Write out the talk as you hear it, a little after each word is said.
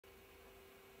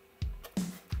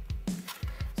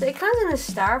So it comes in a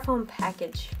styrofoam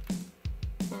package,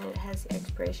 and it has the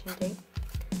expiration date.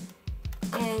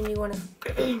 And you want to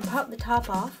pop the top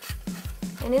off,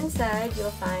 and inside you'll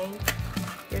find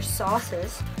your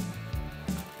sauces,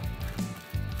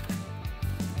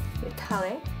 your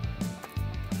tale,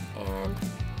 and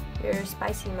your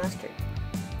spicy mustard.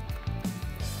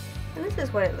 And this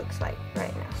is what it looks like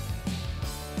right now.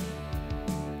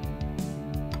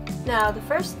 Now the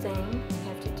first thing you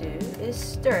have to do is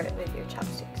stir it with your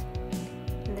chopsticks.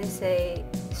 And they say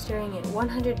stirring it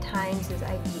 100 times is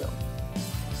ideal,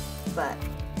 but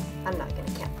I'm not going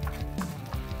to count.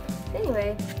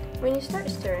 Anyway, when you start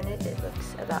stirring it, it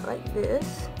looks about like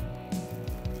this.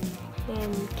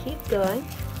 And you keep going,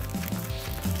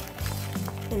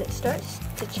 and it starts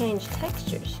to change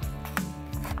textures.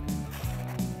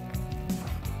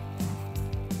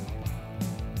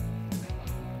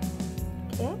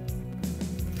 Okay,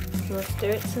 we'll stir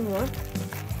it some more.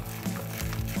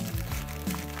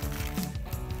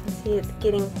 You see it's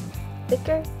getting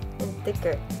thicker and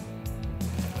thicker.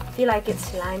 If you like it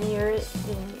slimier,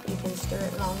 then you can stir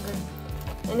it longer.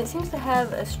 And it seems to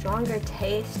have a stronger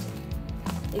taste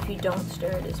if you don't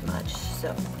stir it as much.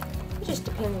 So it just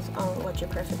depends on what your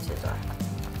preferences are.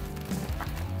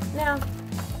 Now,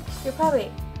 you're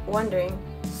probably wondering,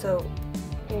 so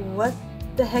what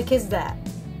the heck is that,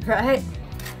 right?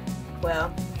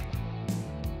 Well,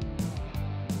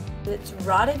 it's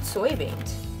rotted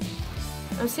soybeans.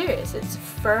 I'm serious, it's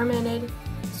fermented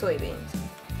soybeans.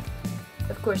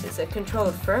 Of course, it's a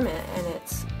controlled ferment and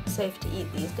it's safe to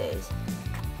eat these days.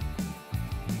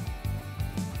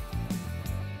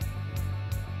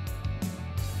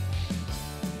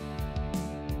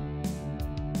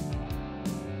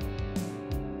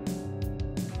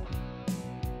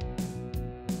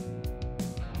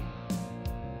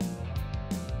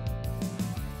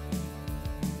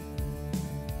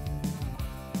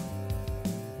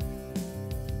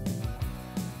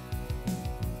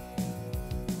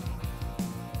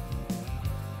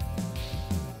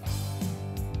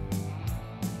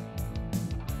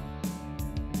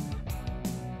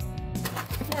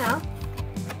 Now,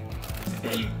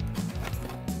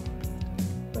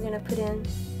 we're going to put in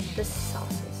the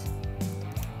sauces.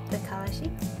 The kalashi,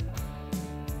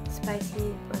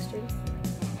 spicy mustard,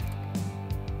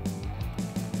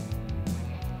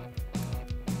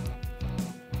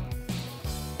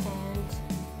 and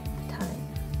thyme.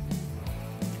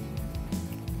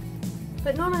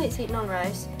 But normally it's eaten on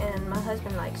rice, and my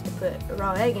husband likes to put a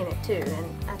raw egg in it too,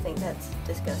 and I think that's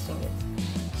disgusting.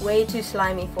 It's way too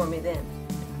slimy for me then.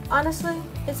 Honestly,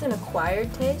 it's an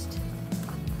acquired taste.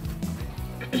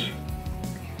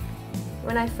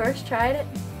 When I first tried it,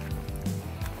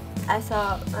 I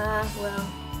thought,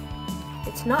 well,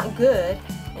 it's not good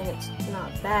and it's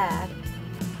not bad.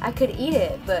 I could eat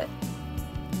it, but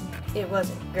it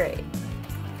wasn't great.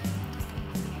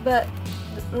 But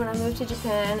when I moved to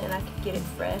Japan and I could get it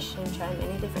fresh and try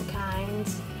many different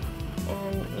kinds,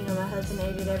 and you know, my husband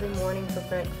ate it every morning for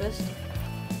breakfast,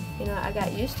 you know, I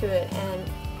got used to it,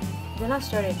 and then I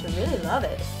started to really love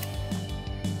it.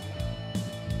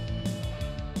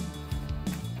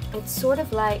 It's sort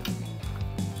of like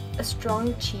a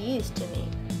strong cheese to me.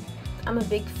 I'm a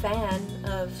big fan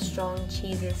of strong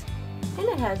cheeses, and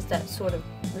it has that sort of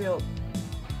real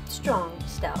strong,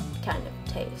 stout kind of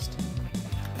taste.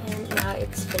 And now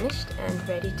it's finished and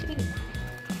ready to eat.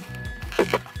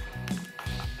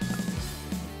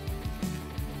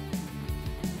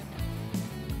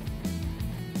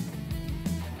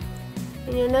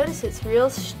 And you'll notice it's real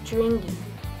stringy.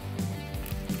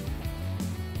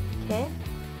 Okay?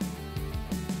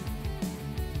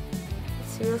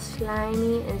 It's real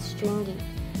slimy and stringy.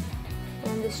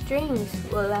 And the strings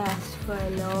will last for a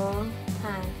long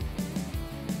time.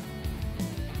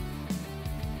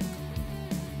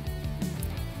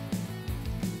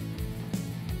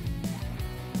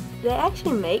 They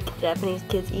actually make Japanese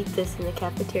kids eat this in the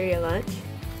cafeteria lunch.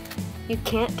 You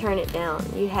can't turn it down.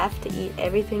 You have to eat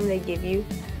everything they give you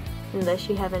unless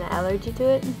you have an allergy to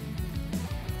it.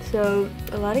 So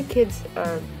a lot of kids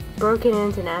are broken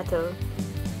into natto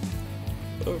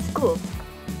in school.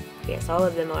 Yes, all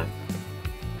of them are.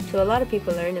 So a lot of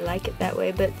people learn to like it that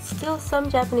way, but still some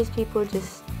Japanese people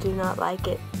just do not like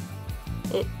it.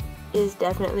 It is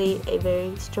definitely a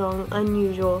very strong,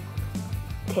 unusual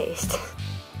taste.